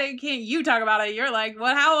 why can't you talk about it? You're like,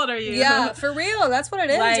 what, how old are you? Yeah, for real, that's what it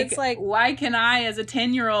is. Like, it's like, why can I as a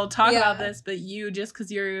 10-year-old talk about this, but you, just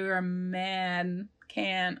because you're a man,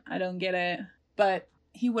 can't? I don't get it. But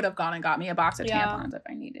he would have gone and got me a box of tampons if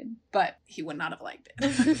I needed, but he would not have liked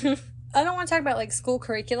it. I don't want to talk about, like, school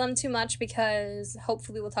curriculum too much, because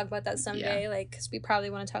hopefully we'll talk about that someday, like, because we probably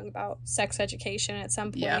want to talk about sex education at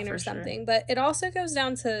some point or something. Sure. But it also goes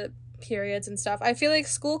down to periods and stuff. I feel like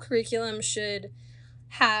school curriculum should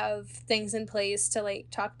have things in place to, like,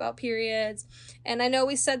 talk about periods. And I know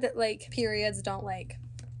we said that, like, periods don't, like,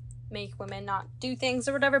 make women not do things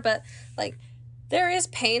or whatever, but, like, there is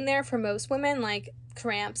pain there for most women, like,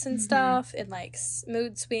 cramps and stuff, and, like,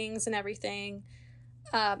 mood swings and everything.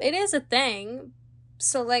 It is a thing,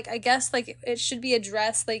 so, like, I guess, like, it should be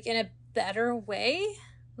addressed, like, in a better way,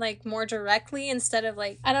 like, more directly, instead of,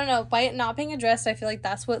 like, I don't know, by it not being addressed, I feel like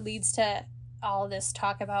that's what leads to all this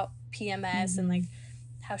talk about PMS and, like,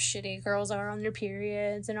 how shitty girls are on their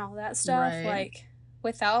periods and all that stuff, like,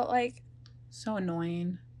 without, like, so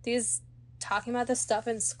annoying. These talking about this stuff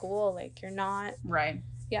in school. Like, you're not. Right.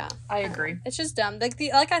 Yeah. I agree. It's just dumb.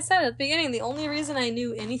 Like I said at the beginning, the only reason I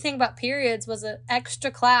knew anything about periods was an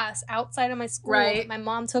extra class outside of my school that my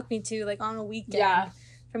mom took me to, like, on a weekend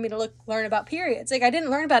for me to learn about periods. Like, I didn't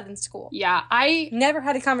learn about it in school. Yeah, I never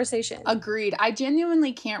had a conversation. Agreed. I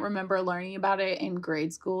genuinely can't remember learning about it in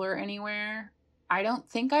grade school or anywhere. I don't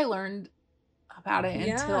think I learned about it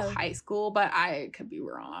until high school, but I could be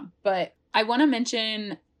wrong. But I want to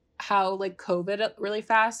mention how, like, COVID really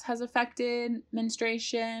fast has affected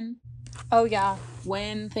menstruation. Oh, yeah.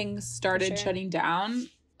 When things started shutting down,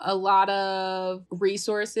 a lot of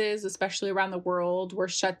resources, especially around the world, were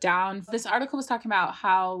shut down. This article was talking about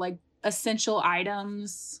how, like, essential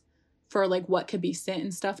items for, like, what could be sent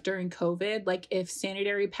and stuff during COVID, like, if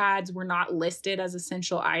sanitary pads were not listed as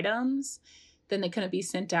essential items, then they couldn't be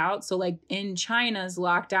sent out. So, like, in China's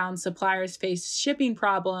lockdown, suppliers faced shipping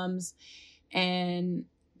problems, and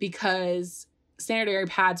because sanitary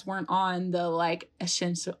pads weren't on the, like,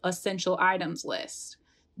 essential items list.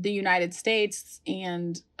 The United States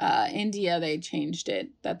and India, they changed it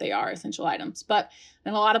that they are essential items, but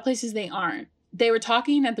in a lot of places they aren't. They were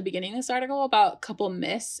talking at the beginning of this article about a couple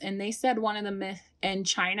myths, and they said one of the myths in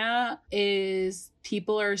China is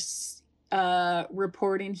people are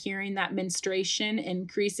reporting hearing that menstruation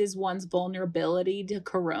increases one's vulnerability to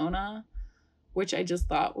corona, which I just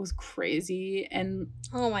thought was crazy. And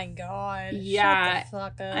oh my god, yeah, shut the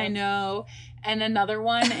fuck up. I know. And another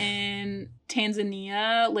one in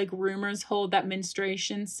Tanzania, like, rumors hold that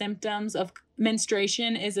menstruation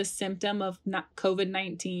is a symptom of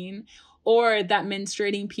COVID-19, or that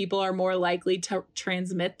menstruating people are more likely to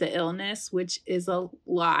transmit the illness, which is a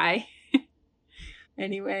lie.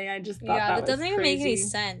 Anyway, I just thought that doesn't even make any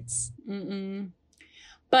sense.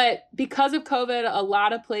 But because of COVID, a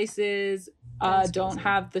lot of places don't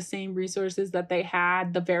have the same resources that they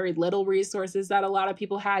had, the very little resources that a lot of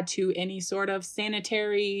people had to any sort of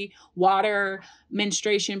sanitary, water,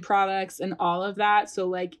 menstruation products, and all of that. So,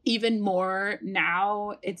 like, even more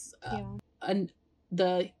now, it's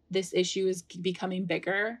this issue is becoming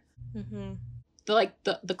bigger. The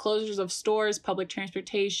closures of stores, public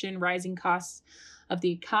transportation, rising costs of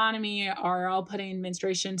the economy are all putting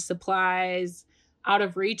menstruation supplies out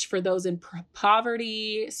of reach for those in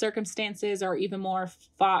poverty circumstances, or even more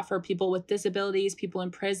fought for people with disabilities, people in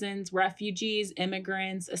prisons, refugees,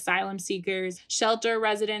 immigrants, asylum seekers, shelter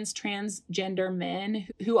residents, transgender men,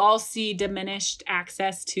 who all see diminished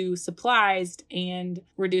access to supplies and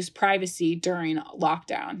reduced privacy during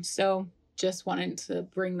lockdown. So just wanted to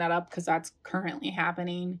bring that up because that's currently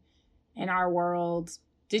happening in our world.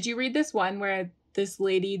 Did you read this one where this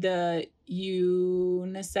lady, the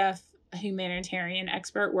UNICEF humanitarian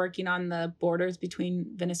expert working on the borders between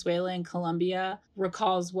Venezuela and Colombia,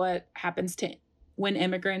 recalls what happens to when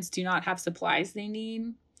immigrants do not have supplies they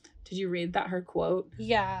need? Did you read her quote?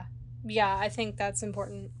 Yeah, I think that's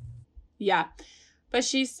important. Yeah. But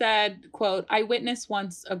she said, quote, "I witnessed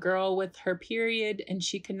once a girl with her period and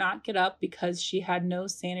she could not get up because she had no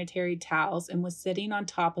sanitary towels and was sitting on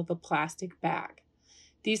top of a plastic bag.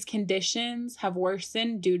 These conditions have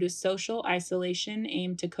worsened due to social isolation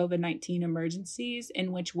aimed to COVID-19 emergencies,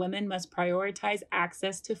 in which women must prioritize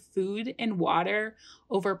access to food and water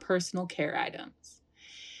over personal care items."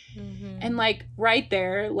 And, like, right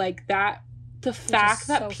there, like, that, the fact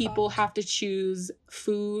that people have to choose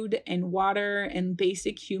food and water and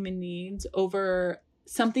basic human needs over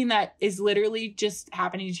something that is literally just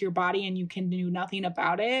happening to your body and you can do nothing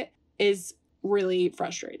about it is really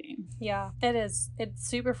frustrating. Yeah, it is. It's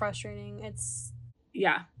super frustrating. It's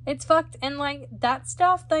fucked. And, like, that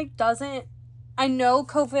stuff, like, doesn't, I know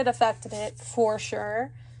COVID affected it for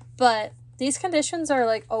sure, but these conditions are,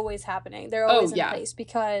 like, always happening. They're always in place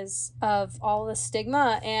because of all the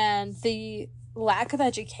stigma and the lack of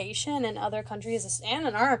education in other countries and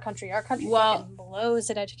in our country. Our country fucking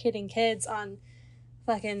blows at educating kids on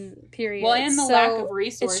fucking periods. Well, and the lack of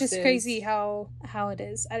resources. It's just crazy how it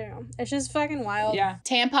is. I don't know. It's just fucking wild. Yeah.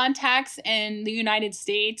 Tampon tax in the United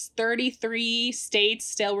States, 33 states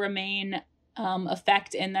still remain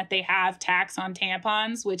effect in that they have tax on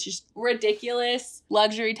tampons, which is ridiculous.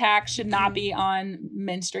 Luxury tax should not be on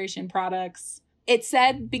menstruation products. It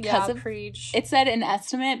said it said an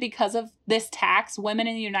estimate because of this tax, women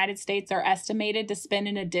in the United States are estimated to spend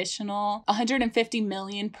an additional $150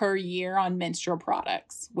 million per year on menstrual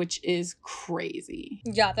products, which is crazy.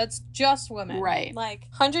 Yeah, that's just women. Right. Like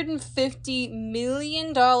 $150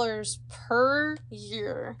 million per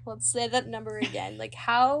year. Let's say that number again. Like,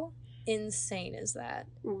 how insane is that?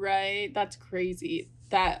 Right. That's crazy.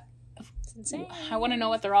 It's insane. I want to know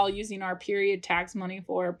what they're all using our period tax money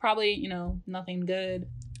for. Probably, nothing good.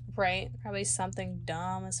 Right. Probably something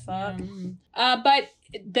dumb as fuck. But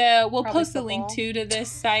we'll Probably post the link football. to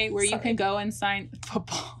this site where you Sorry. can go and sign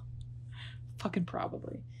football. Fucking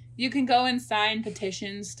probably. You can go and sign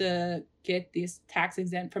petitions to get these tax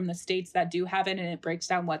exempt from the states that do have it, and it breaks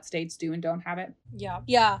down what states do and don't have it.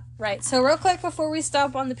 Yeah, right. So real quick before we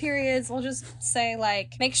stop on the periods, we'll just say,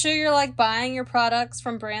 like, make sure you're, like, buying your products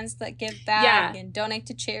from brands that give back and donate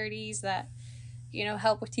to charities that, you know,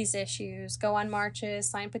 help with these issues. Go on marches,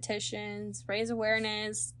 sign petitions, raise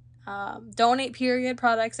awareness, donate period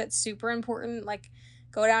products. That's super important. Like,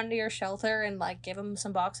 go down to your shelter and, like, give them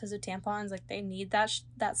some boxes of tampons. Like, they need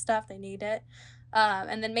that stuff. They need it.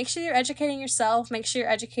 And then make sure you're educating yourself. Make sure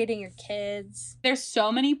you're educating your kids. There's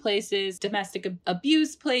so many places, domestic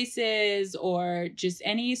abuse places, or just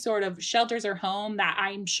any sort of shelters or home that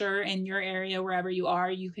I'm sure in your area, wherever you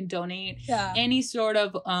are, you can donate any sort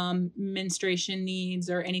of menstruation needs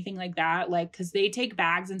or anything like that. Like, because they take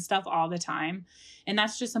bags and stuff all the time. And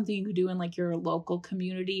that's just something you could do in, like, your local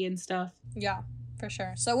community and stuff. Yeah. For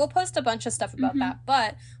sure. So we'll post a bunch of stuff about that.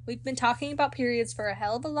 But we've been talking about periods for a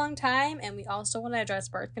hell of a long time, and we also want to address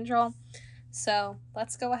birth control. So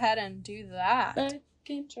let's go ahead and do that. Birth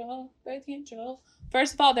control.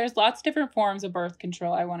 First of all, there's lots of different forms of birth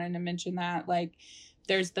control. I wanted to mention that. Like,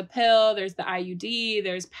 there's the pill, there's the IUD,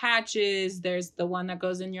 there's patches, there's the one that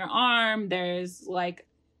goes in your arm. There's lots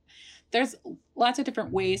of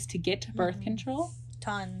different ways to get to birth control.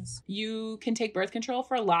 Tons. You can take birth control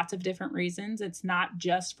for lots of different reasons. It's not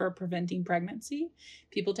just for preventing pregnancy.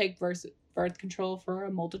 People take birth control for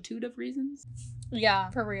a multitude of reasons. Yeah,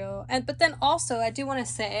 for real. But then also, I do want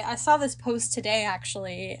to say, I saw this post today,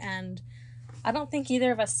 actually, and I don't think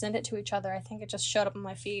either of us sent it to each other. I think it just showed up on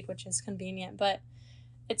my feed, which is convenient. But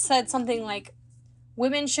it said something like,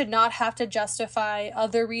 women should not have to justify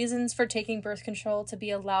other reasons for taking birth control to be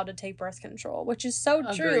allowed to take birth control, which is so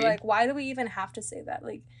true. Agreed. Like, why do we even have to say that?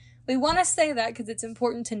 Like, we want to say that because it's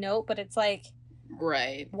important to note, but it's like,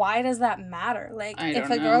 right. Why does that matter? Like, if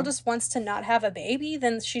a girl just wants to not have a baby,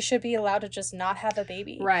 then she should be allowed to just not have a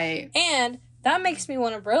baby. Right. And that makes me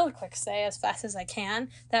want to really quick say, as fast as I can,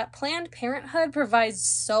 that Planned Parenthood provides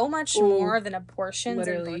so much more than abortions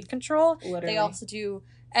and birth control. They also do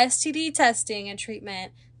STD testing and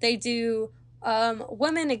treatment. They do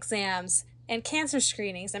women exams and cancer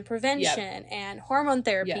screenings and prevention and hormone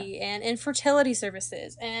therapy and infertility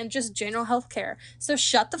services and just general health care. So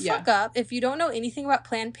shut the fuck up. If you don't know anything about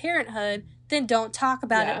Planned Parenthood, then don't talk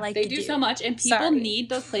about it like they do so much, and people need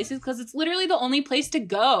those places because it's literally the only place to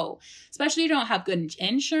go, especially if you don't have good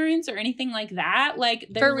insurance or anything like that. Like,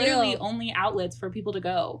 they're literally only outlets for people to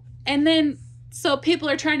go. And then so people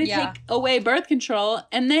are trying to take away birth control,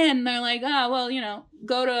 and then they're like, oh, well, you know,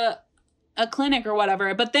 go to a clinic or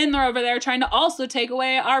whatever. But then they're over there trying to also take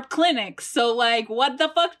away our clinics. So, like, what the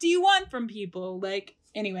fuck do you want from people? Like,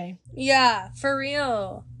 anyway. Yeah, for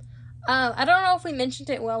real. I don't know if we mentioned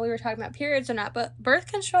it while we were talking about periods or not, but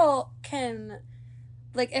birth control can,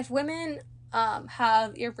 like, if women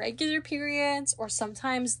have irregular periods, or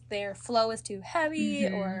sometimes their flow is too heavy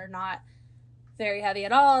or not very heavy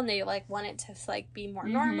at all, and they, like, want it to, like, be more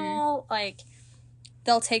normal, like,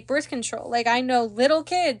 they'll take birth control. Like, I know little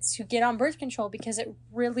kids who get on birth control because it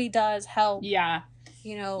really does help,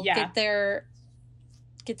 you know, get their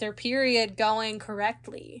period going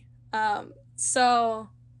correctly. So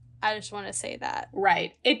I just want to say that.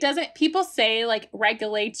 Right. It doesn't, people say, like,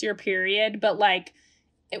 regulates your period, but, like,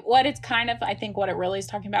 what it's kind of, I think what it really is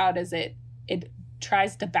talking about is it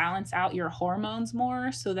tries to balance out your hormones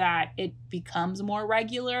more so that it becomes more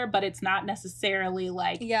regular, but it's not necessarily,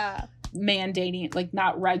 like, mandating, like,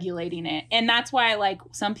 not regulating it. And that's why, like,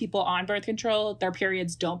 some people on birth control, their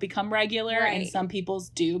periods don't become regular, and some people's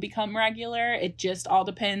do become regular. It just all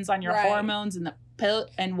depends on your hormones and the pill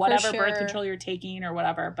and whatever birth control you're taking or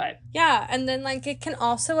whatever. But and then, like, it can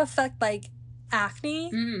also affect, like, acne,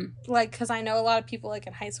 like, because I know a lot of people, like,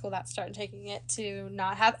 in high school that started taking it to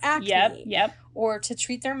not have acne, or to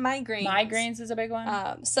treat their migraines is a big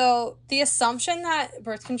one. So the assumption that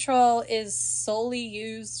birth control is solely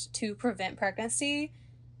used to prevent pregnancy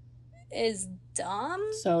is dumb.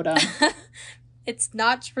 So dumb. It's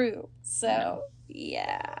not true. So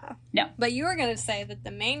no. But you were gonna say that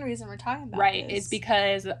the main reason we're talking about is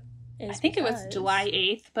because I think it was July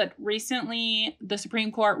 8th, but recently the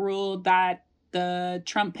Supreme Court ruled that the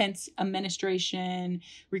Trump-Pence administration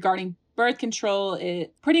regarding birth control,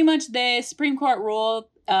 pretty much the Supreme Court ruled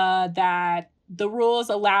that the rules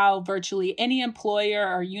allow virtually any employer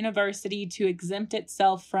or university to exempt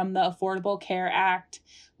itself from the Affordable Care Act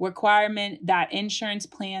requirement that insurance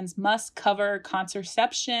plans must cover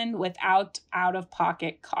contraception without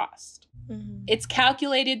out-of-pocket cost. Mm-hmm. It's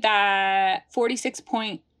calculated that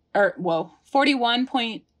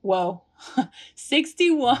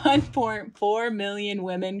 61.4 million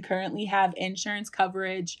women currently have insurance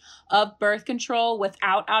coverage of birth control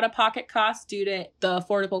without out-of-pocket costs due to the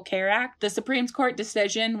Affordable Care Act. The Supreme Court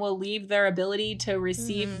decision will leave their ability to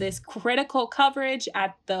receive this critical coverage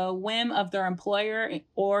at the whim of their employer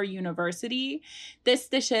or university. This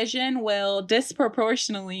decision will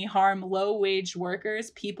disproportionately harm low-wage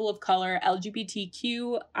workers, people of color,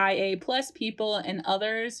 LGBTQIA+ people, and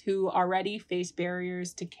others who already face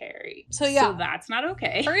barriers to carry. So that's not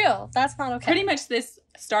okay. For real, that's not okay. Pretty much this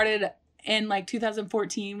started in like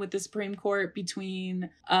 2014 with the Supreme Court between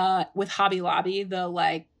with Hobby Lobby, the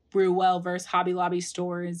like Brewell versus Hobby Lobby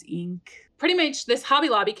Stores Inc. Pretty much this Hobby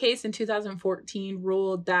Lobby case in 2014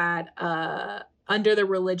 ruled that under the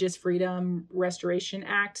Religious Freedom Restoration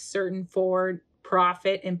Act, certain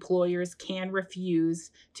for-profit employers can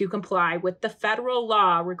refuse to comply with the federal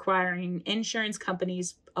law requiring insurance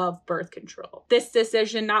companies of birth control. This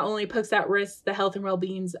decision not only puts at risk the health and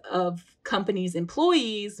well-being of companies'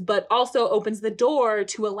 employees, but also opens the door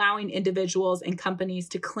to allowing individuals and companies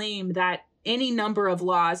to claim that any number of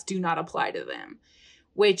laws do not apply to them,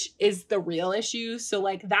 which is the real issue. So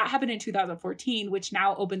like that happened in 2014, which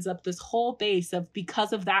now opens up this whole base of,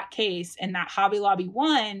 because of that case and that Hobby Lobby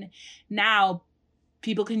won, now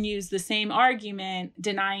people can use the same argument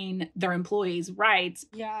denying their employees' rights.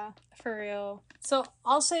 Yeah, for real. So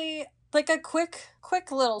I'll say like a quick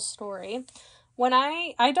little story. When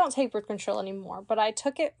I don't take birth control anymore, but I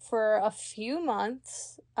took it for a few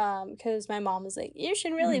months because my mom was like, you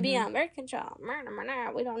should really be on birth control.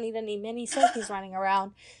 We don't need any mini Sophie's running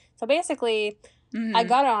around. So basically, I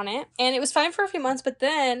got on it and it was fine for a few months, but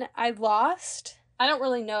then I don't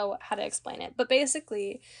really know how to explain it, but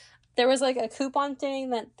basically there was like a coupon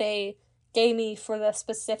thing that they gave me for the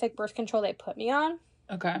specific birth control they put me on.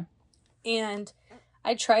 Okay. And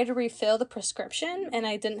I tried to refill the prescription and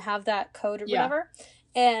I didn't have that code or whatever.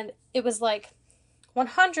 And it was like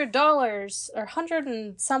 $100 or $100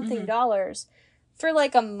 and something dollars for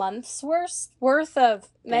like a month's worth of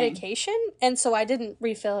medication. And so I didn't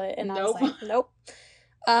refill it. And I was like, nope.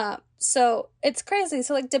 So it's crazy.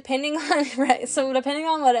 So like depending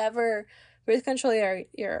on whatever birth control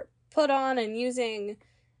you're put on and using,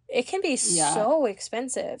 it can be so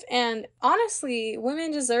expensive. And honestly,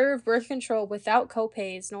 women deserve birth control without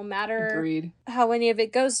copays, no matter how any of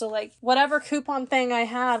it goes. So like whatever coupon thing I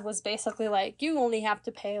had was basically like, you only have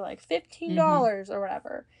to pay like $15 or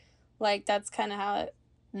whatever. Like that's kind of how it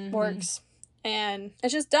works. And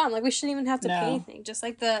it's just dumb. Like we shouldn't even have to pay anything. Just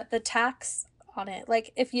like the tax on it.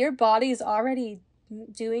 Like if your body's already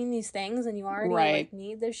doing these things and you already like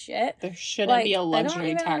need this shit, there shouldn't be a luxury tax on that. I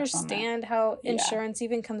don't even understand how insurance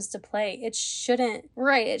even comes to play. It shouldn't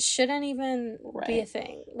even be a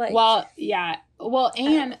thing. Like, and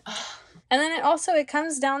and then it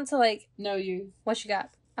comes down to like, what you got?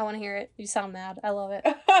 I want to hear it. You sound mad. I love it.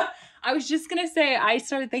 I was just gonna say, I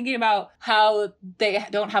started thinking about how they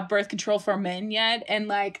don't have birth control for men yet, and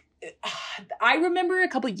like I remember a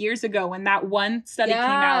couple years ago when that one study came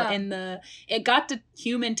out and it got to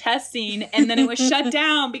human testing and then it was shut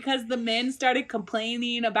down because the men started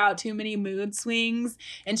complaining about too many mood swings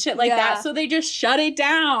and shit like that. So they just shut it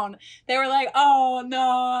down. They were like, oh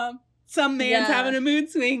no, some man's having a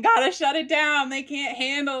mood swing. Gotta shut it down. They can't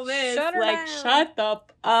handle this. Shut the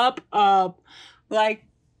up. Like,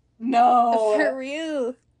 no. For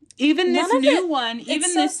real. Even this new one, even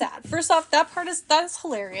it's so sad. First off, that's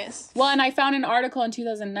hilarious. Well, and I found an article in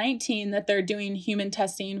 2019 that they're doing human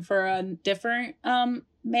testing for a different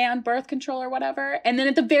man birth control or whatever. And then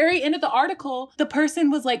at the very end of the article, the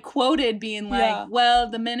person was like quoted being like,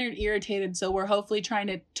 well, the men are irritated, so we're hopefully trying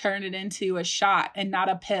to turn it into a shot and not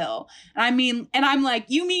a pill. And I mean, and I'm like,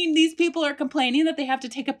 you mean these people are complaining that they have to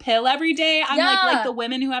take a pill every day? I'm like the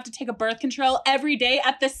women who have to take a birth control every day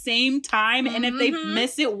at the same time. And if they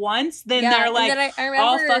miss it once, then they're like I remember,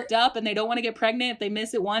 all fucked up and they don't want to get pregnant if they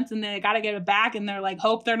miss it once and then they got to get it back and they're like,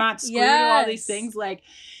 hope they're not screwed or all these things. Like,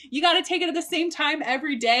 you got to take it at the same time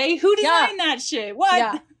every day. Who designed that shit? What?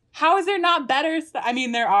 Yeah. How is there not better? I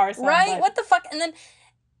mean, there are some. Right? What the fuck? And then,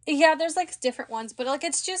 there's like different ones, but like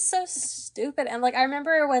it's just so stupid. And like I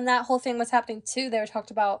remember when that whole thing was happening too, they were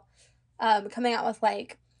talked about coming out with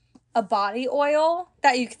like a body oil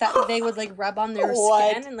that they would like rub on their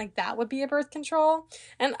skin and like that would be a birth control.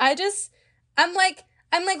 And I'm like,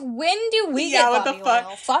 I'm like, when do we Yeah, get what body the fuck?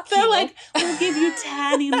 oil? Fuck They're you. like, we'll give you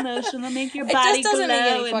tanning lotion. We'll make your It body just doesn't make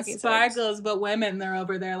any glow and fucking sparkles. But women, they're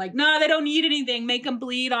over there like, no, they don't need anything. Make them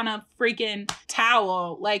bleed on a freaking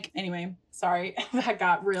towel. Like, anyway, sorry. That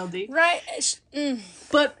got real deep. Right.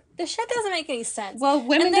 But the shit doesn't make any sense. well,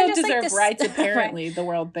 women And then don't just, like, deserve this- rights, apparently, right. the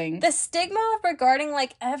world thinks. The stigma regarding,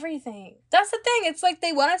 like, everything. That's the thing. It's like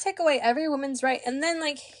they want to take away every woman's right. And then,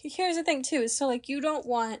 like, here's the thing, too. So, like, you don't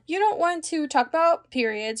want to talk about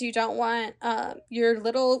periods. You don't want your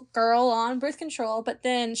little girl on birth control. But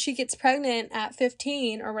then she gets pregnant at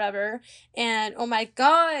 15 or whatever. And, oh, my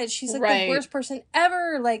God, she's, like, Right. the worst person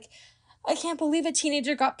ever. Like, I can't believe a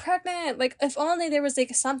teenager got pregnant. Like, if only there was,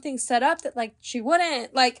 like, something set up that, like, she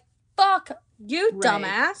wouldn't. Like, fuck you, Right.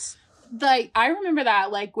 dumbass. Like, I remember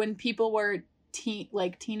that, like, when people were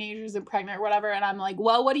teenagers and pregnant or whatever, and I'm like,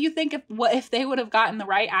 well, what do you think if they would have gotten the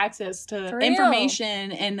right access to For real.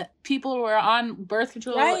 information, and people were on birth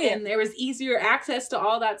control, Right. and there was easier access to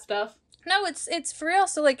all that stuff? No, it's for real.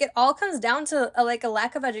 So, like, it all comes down to, a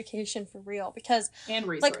lack of education for real. Because, And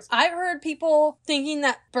like, resources. I've heard people thinking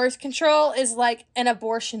that birth control is, like, an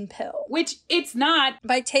abortion pill. Which it's not.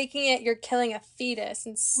 By taking it, you're killing a fetus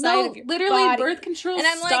inside No, of your literally, body. birth control And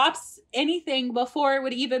I'm like- stops anything before it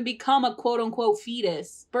would even become a quote-unquote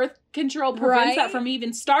fetus. Birth control prevents Right? that from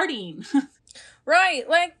even starting. Right,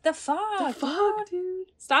 like, the fuck. The fuck,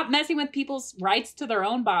 dude? Stop messing with people's rights to their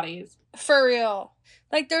own bodies. For real.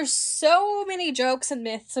 Like, there's so many jokes and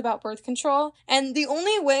myths about birth control, and the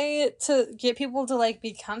only way to get people to, like,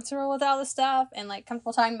 be comfortable with all this stuff and, like,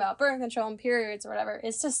 comfortable talking about birth control and periods or whatever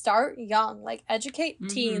is to start young. Like, educate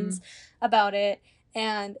teens about it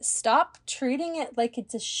and stop treating it like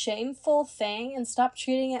it's a shameful thing, and stop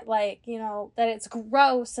treating it like, you know, that it's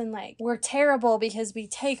gross and, like, we're terrible because we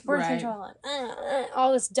take birth Right. control and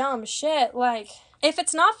all this dumb shit. Like, if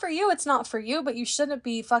it's not for you, it's not for you, but you shouldn't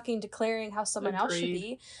be fucking declaring how someone else should Agreed.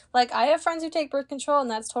 be. Like, I have friends who take birth control, and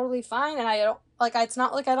that's totally fine, and I don't, like, it's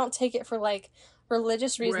not like I don't take it for, like,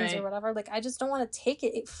 religious reasons Right. or whatever. Like, I just don't want to take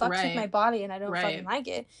it. It fucks with Right. my body, and I don't Right. fucking like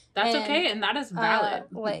it. That's And, okay, and that is valid.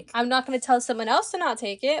 Like, I'm not going to tell someone else to not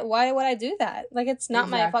take it. Why would I do that? Like, it's not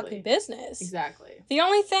my Exactly. fucking business. Exactly. The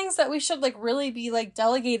only things that we should, like, really be, like,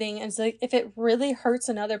 delegating is, like, if it really hurts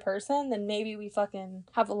another person, then maybe we fucking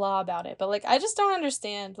have a law about it. But, like, I just don't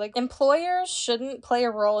understand. Like, employers shouldn't play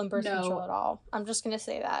a role in birth No. control at all. I'm just gonna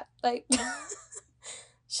say that. Like,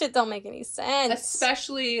 shit don't make any sense.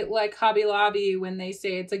 Especially like Hobby Lobby when they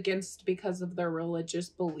say it's against because of their religious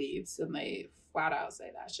beliefs, and they flat out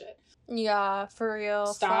say that shit. Yeah, for real.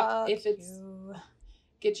 Stop. Fuck If it's- you.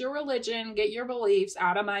 Get your religion, get your beliefs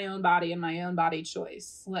out of my own body and my own body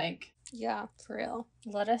choice. Like, Yeah, for real.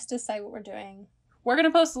 Let us decide what we're doing. we're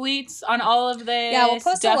gonna post links on all of this. Yeah, we'll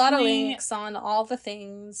post a lot of Definitely, links on all the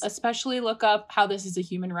things. especially look up how this is a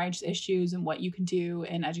human rights issues and what you can do,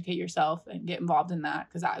 and educate yourself and get involved in that,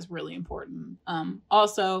 because that is really important.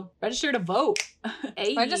 Also register to vote.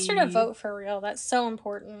 Ayy. Register to vote for real. That's so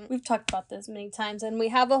important. We've talked about this many times, and we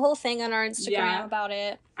have a whole thing on our Instagram Yeah. about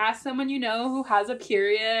it. Ask someone you know who has a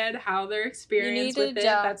period how their experience need with to it.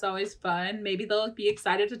 job. That's always fun. Maybe they'll be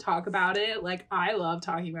excited to talk about it. Like, I love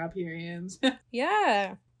talking about periods.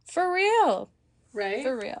 Yeah, for real. Right?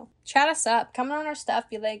 For real. Chat us up. Come on our stuff.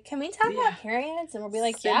 Be like, can we talk Yeah. about periods? And we'll be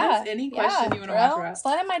like, Send yeah. us any question you wanna bro. answer us.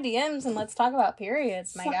 Slide in my DMs and let's talk about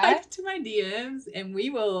periods, my guy. Slide to my DMs and we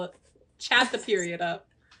will chat the period up.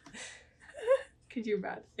 Could you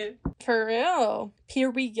imagine? For real.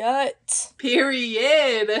 Period.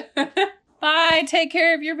 Period. Bye. Take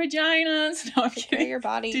care of your vaginas. No, I'm Take care of kidding. your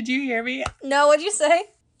body. Did you hear me? No, what'd you say?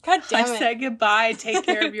 God damn I it. said goodbye. Take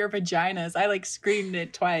care of your vaginas. I like screamed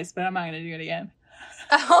it twice, but I'm not gonna do it again.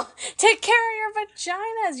 Oh, take care of your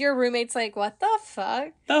vaginas. Your roommate's like, what the fuck?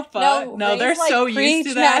 The fuck? No, Ray's they're like, so preach, used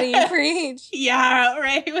to that. Maddie, preach. Yeah,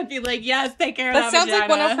 Ray would be like, yes, take care of That that sounds vagina. like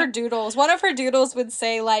one of her doodles. One of her doodles would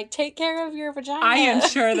say, like, take care of your vagina. I am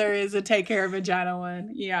sure there is a take care of vagina one.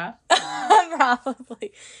 Yeah.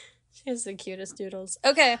 Probably. She has the cutest doodles.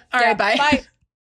 Okay. All right, bye. Bye.